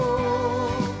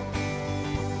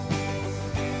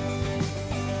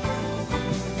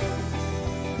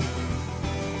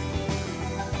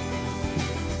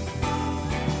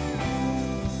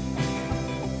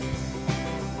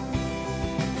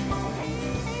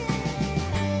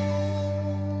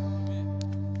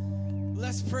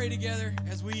 Let's pray together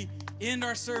as we end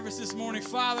our service this morning.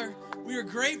 Father, we are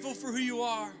grateful for who you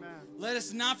are. Let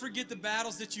us not forget the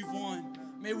battles that you've won.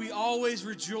 May we always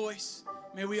rejoice.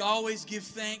 May we always give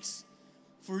thanks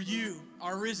for you,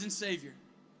 our risen Savior.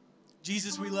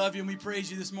 Jesus, we love you and we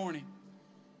praise you this morning.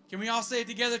 Can we all say it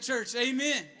together, church?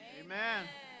 Amen. Amen.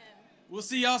 We'll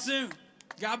see y'all soon.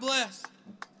 God bless.